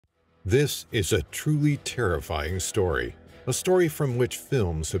This is a truly terrifying story, a story from which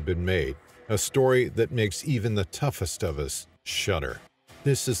films have been made, a story that makes even the toughest of us shudder.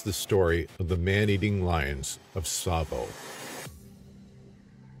 This is the story of the man-eating lions of Tsavo.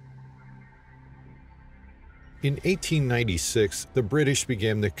 In 1896, the British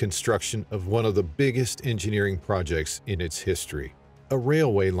began the construction of one of the biggest engineering projects in its history, a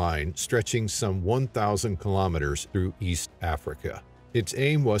railway line stretching some 1,000 kilometers through East Africa. Its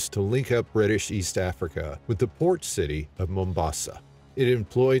aim was to link up British East Africa with the port city of Mombasa. It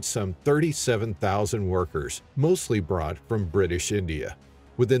employed some 37,000 workers, mostly brought from British India.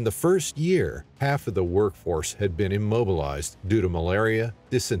 Within the first year, half of the workforce had been immobilized due to malaria,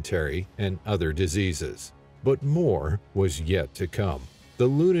 dysentery, and other diseases. But more was yet to come. The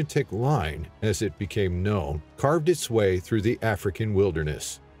lunatic line, as it became known, carved its way through the African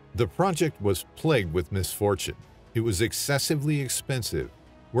wilderness. The project was plagued with misfortune. It was excessively expensive,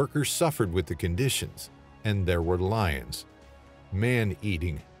 workers suffered with the conditions, and there were lions.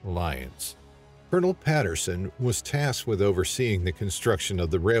 Man-eating lions. Colonel Patterson was tasked with overseeing the construction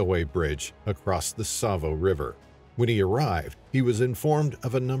of the railway bridge across the Tsavo River. When he arrived, he was informed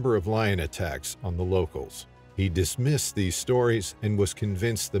of a number of lion attacks on the locals. He dismissed these stories and was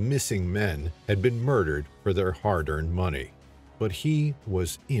convinced the missing men had been murdered for their hard-earned money. But he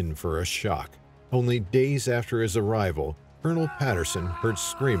was in for a shock. Only days after his arrival, Colonel Patterson heard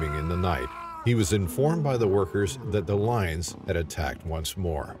screaming in the night. He was informed by the workers that the lions had attacked once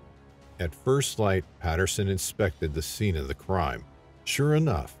more. At first light, Patterson inspected the scene of the crime. Sure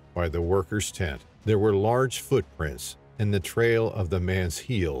enough, by the workers' tent, there were large footprints, and the trail of the man's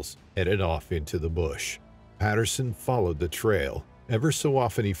heels headed off into the bush. Patterson followed the trail. Ever so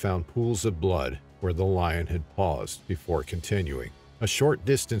often he found pools of blood where the lion had paused before continuing. A short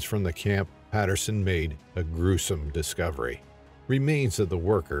distance from the camp, Patterson made a gruesome discovery. Remains of the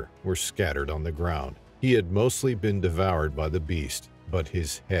worker were scattered on the ground. He had mostly been devoured by the beast, but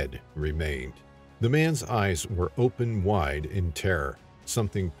his head remained. The man's eyes were open wide in terror,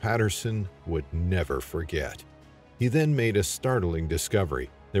 something Patterson would never forget. He then made a startling discovery.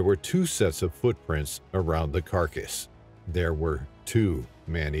 There were two sets of footprints around the carcass. There were two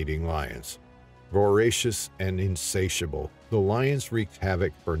man-eating lions. Voracious and insatiable, the lions wreaked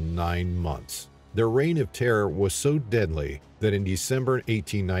havoc for 9 months. Their reign of terror was so deadly that in December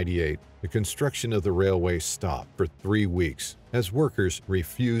 1898, the construction of the railway stopped for 3 weeks as workers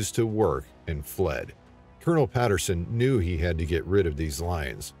refused to work and fled. Colonel Patterson knew he had to get rid of these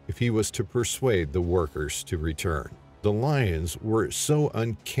lions if he was to persuade the workers to return. The lions were so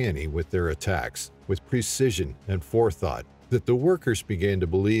uncanny with their attacks, with precision and forethought, that the workers began to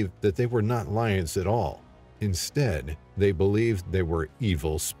believe that they were not lions at all. Instead, they believed they were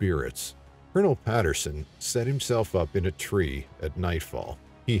evil spirits. Colonel Patterson set himself up in a tree at nightfall.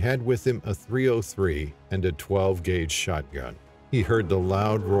 He had with him a .303 and a 12-gauge shotgun. He heard the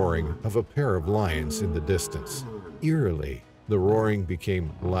loud roaring of a pair of lions in the distance. Eerily, the roaring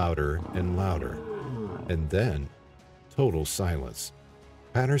became louder and louder. And then, total silence.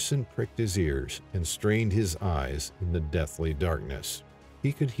 Patterson pricked his ears and strained his eyes in the deathly darkness.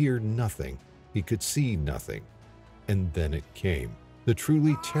 He could hear nothing. He could see nothing. And then it came, the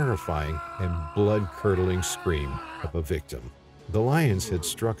truly terrifying and blood-curdling scream of a victim. The lions had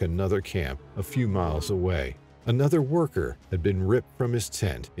struck another camp a few miles away. Another worker had been ripped from his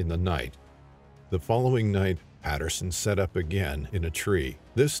tent in the night. The following night, Patterson set up again in a tree,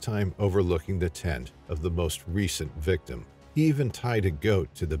 this time overlooking the tent of the most recent victim. He even tied a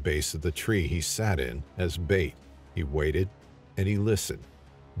goat to the base of the tree he sat in as bait. He waited and he listened.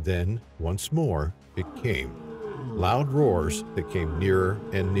 Then, once more, it came. Loud roars that came nearer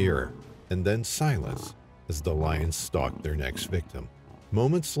and nearer, and then silence as the lions stalked their next victim.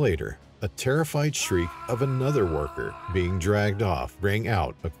 Moments later, a terrified shriek of another worker being dragged off rang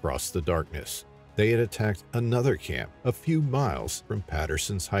out across the darkness. They had attacked another camp a few miles from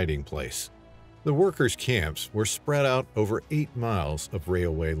Patterson's hiding place. The workers' camps were spread out over 8 miles of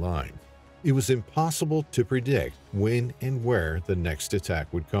railway line. It was impossible to predict when and where the next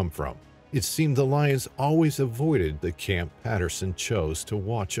attack would come from. It seemed the lions always avoided the camp Patterson chose to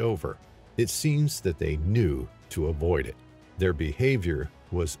watch over. It seems that they knew to avoid it. Their behavior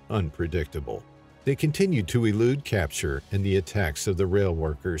was unpredictable. They continued to elude capture, and the attacks of the rail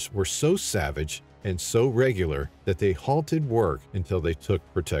workers were so savage and so regular that they halted work until they took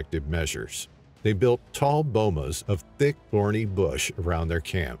protective measures. They built tall bomas of thick, thorny bush around their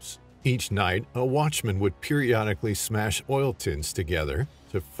camps. Each night, a watchman would periodically smash oil tins together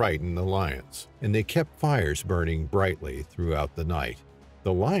to frighten the lions, and they kept fires burning brightly throughout the night.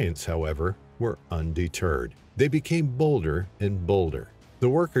 The lions, however, were undeterred. They became bolder and bolder. The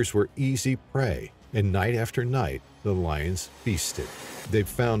workers were easy prey, and night after night, the lions feasted. They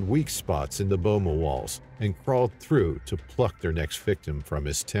found weak spots in the boma walls and crawled through to pluck their next victim from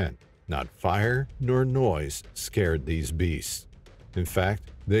his tent. Not fire nor noise scared these beasts. In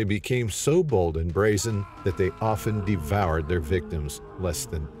fact, they became so bold and brazen that they often devoured their victims less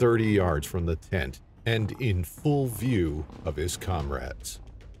than 30 yards from the tent and in full view of his comrades.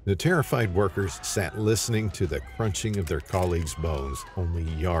 The terrified workers sat listening to the crunching of their colleagues' bones only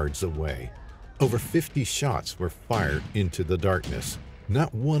yards away. Over 50 shots were fired into the darkness.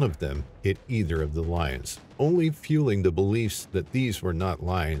 Not one of them hit either of the lions, only fueling the beliefs that these were not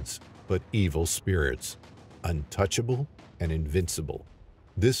lions, but evil spirits, untouchable and invincible.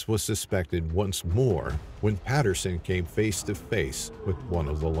 This was suspected once more when Patterson came face to face with one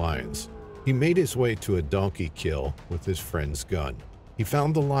of the lions. He made his way to a donkey kill with his friend's gun. He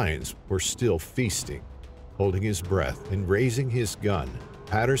found the lions were still feasting. Holding his breath and raising his gun,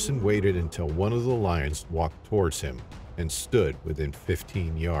 Patterson waited until one of the lions walked towards him and stood within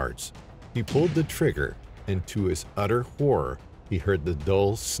 15 yards. He pulled the trigger, and to his utter horror, he heard the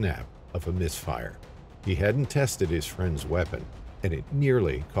dull snap of a misfire. He hadn't tested his friend's weapon, and it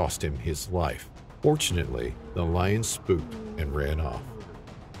nearly cost him his life. Fortunately, the lion spooked and ran off.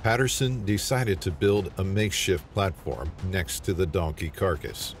 Patterson decided to build a makeshift platform next to the donkey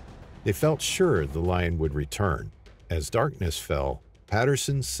carcass. They felt sure the lion would return. As darkness fell,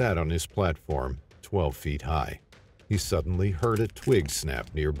 Patterson sat on his platform 12 feet high. He suddenly heard a twig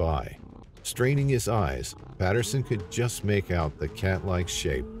snap nearby. Straining his eyes, Patterson could just make out the cat-like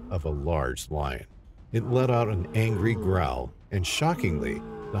shape of a large lion. It let out an angry growl, and shockingly,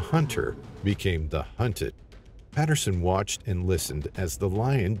 the hunter became the hunted. Patterson watched and listened as the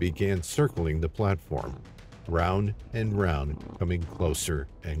lion began circling the platform, round and round, coming closer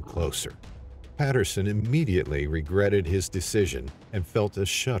and closer. Patterson immediately regretted his decision and felt a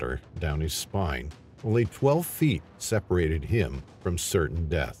shudder down his spine. Only 12 feet separated him from certain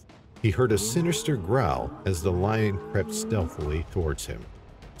death. He heard a sinister growl as the lion crept stealthily towards him.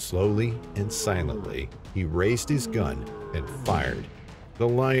 Slowly and silently, he raised his gun and fired. The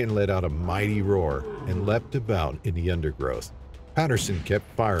lion let out a mighty roar and leapt about in the undergrowth. Patterson kept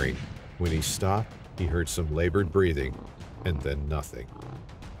firing. When he stopped, he heard some labored breathing and then nothing.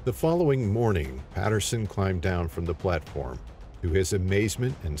 The following morning, Patterson climbed down from the platform. To his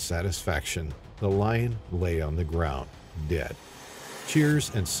amazement and satisfaction, the lion lay on the ground, dead.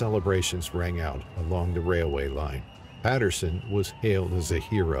 Cheers and celebrations rang out along the railway line. Patterson was hailed as a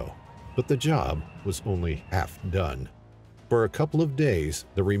hero, but the job was only half done. For a couple of days,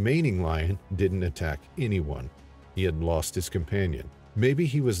 the remaining lion didn't attack anyone. He had lost his companion. Maybe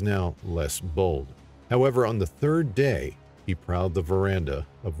he was now less bold. However, on the third day, he prowled the veranda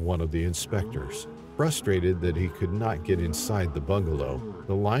of one of the inspectors. Frustrated that he could not get inside the bungalow,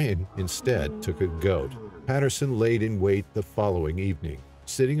 the lion instead took a goat. Patterson laid in wait the following evening,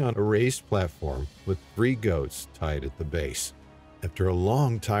 sitting on a raised platform with 3 goats tied at the base. After a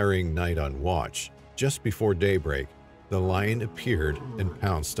long, tiring night on watch, just before daybreak, the lion appeared and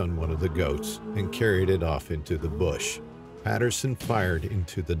pounced on one of the goats and carried it off into the bush. Patterson fired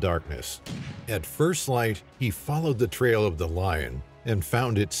into the darkness. At first light, he followed the trail of the lion and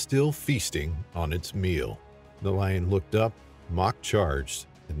found it still feasting on its meal. The lion looked up, mock charged,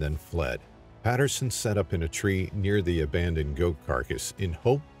 and then fled. Patterson set up in a tree near the abandoned goat carcass in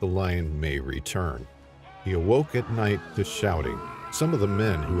hope the lion may return. He awoke at night to shouting. Some of the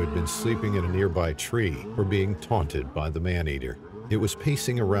men who had been sleeping in a nearby tree were being taunted by the maneater. It was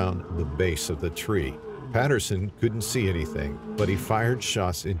pacing around the base of the tree. Patterson couldn't see anything, but he fired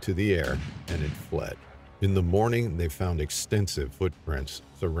shots into the air and it fled. In the morning, they found extensive footprints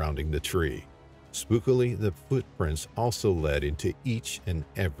surrounding the tree. Spookily, the footprints also led into each and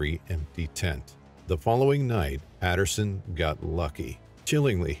every empty tent. The following night, Patterson got lucky.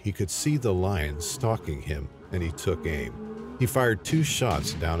 Chillingly, he could see the lion stalking him, and he took aim. He fired 2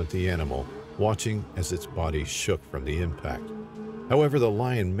 shots down at the animal, watching as its body shook from the impact. However, the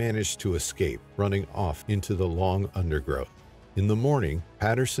lion managed to escape, running off into the long undergrowth. In the morning,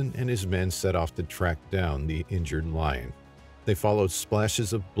 Patterson and his men set off to track down the injured lion. They followed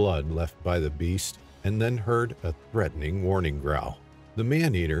splashes of blood left by the beast and then heard a threatening warning growl. The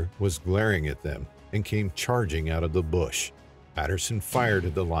man-eater was glaring at them and came charging out of the bush. Patterson fired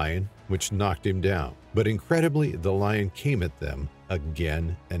at the lion, which knocked him down, but incredibly, the lion came at them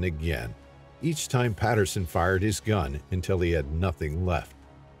again and again. Each time Patterson fired his gun until he had nothing left.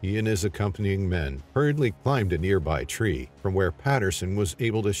 He and his accompanying men hurriedly climbed a nearby tree from where Patterson was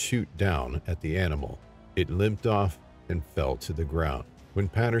able to shoot down at the animal. It limped off and fell to the ground. When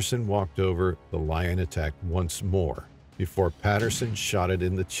Patterson walked over, the lion attacked once more. before Patterson shot it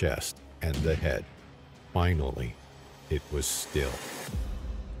in the chest and the head. Finally, it was still.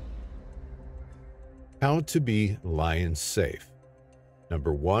 How to be lion safe.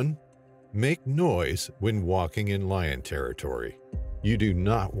 Number 1. Make noise when walking in lion territory. You do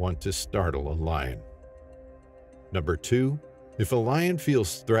not want to startle a lion. Number 2. If a lion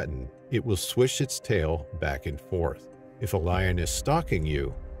feels threatened, it will swish its tail back and forth. If a lion is stalking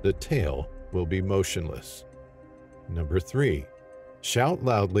you, the tail will be motionless. Number 3. Shout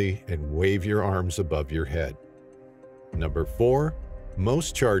loudly and wave your arms above your head. Number 4.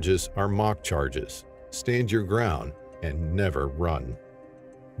 Most charges are mock charges. Stand your ground and never run.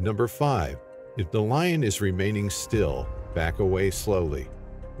 Number 5. If the lion is remaining still, back away slowly.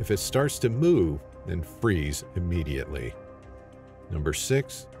 If it starts to move, then freeze immediately. Number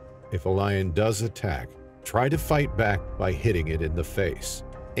 6. If a lion does attack, try to fight back by hitting it in the face.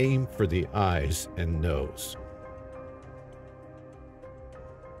 Aim for the eyes and nose.